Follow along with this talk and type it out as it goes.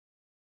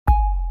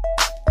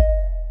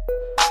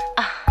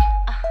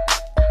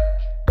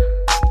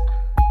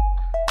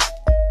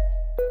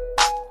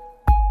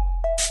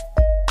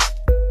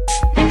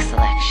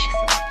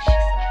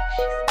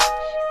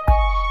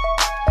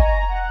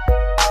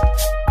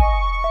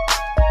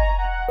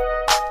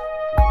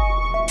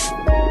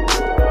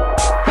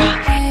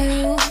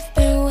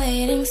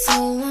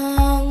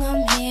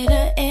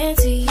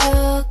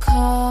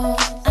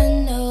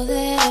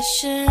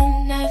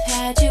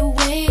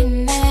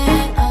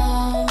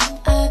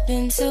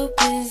so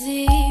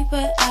busy,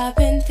 but I've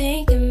been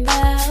thinking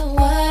about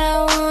what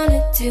I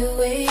wanna do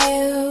with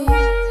you.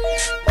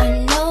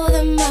 I know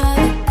them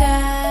other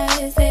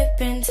guys, they've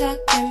been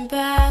talking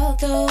about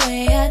the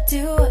way I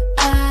do what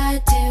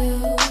I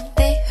do.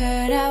 They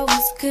heard I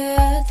was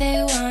good,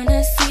 they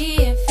wanna see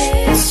if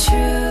it's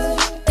true.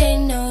 They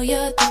know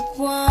you're the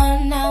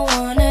one I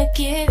wanna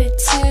give it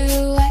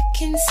to. I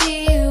can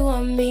see you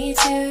want me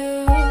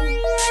too.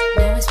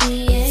 Now it's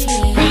me and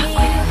you.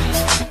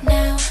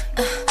 Now,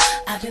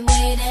 I've been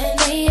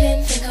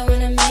waiting, think I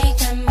wanna make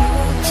that move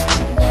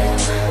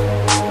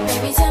now.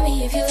 Baby, tell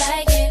me if you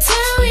like it.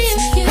 Tell me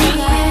if you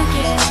like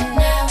it.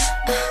 Now,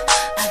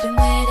 I've been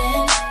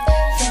waiting,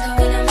 think I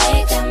wanna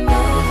make that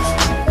move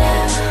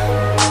now.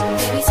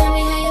 Baby, tell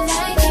me how you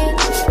like it.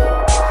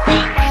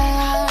 I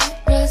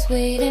was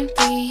waiting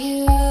for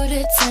you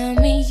to tell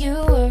me you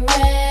were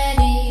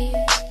ready.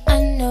 I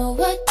know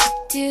what to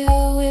do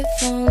if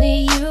only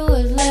you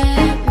would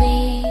let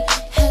me.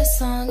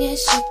 As long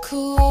as you're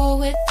cool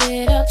with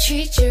it, I'll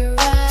treat you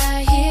right.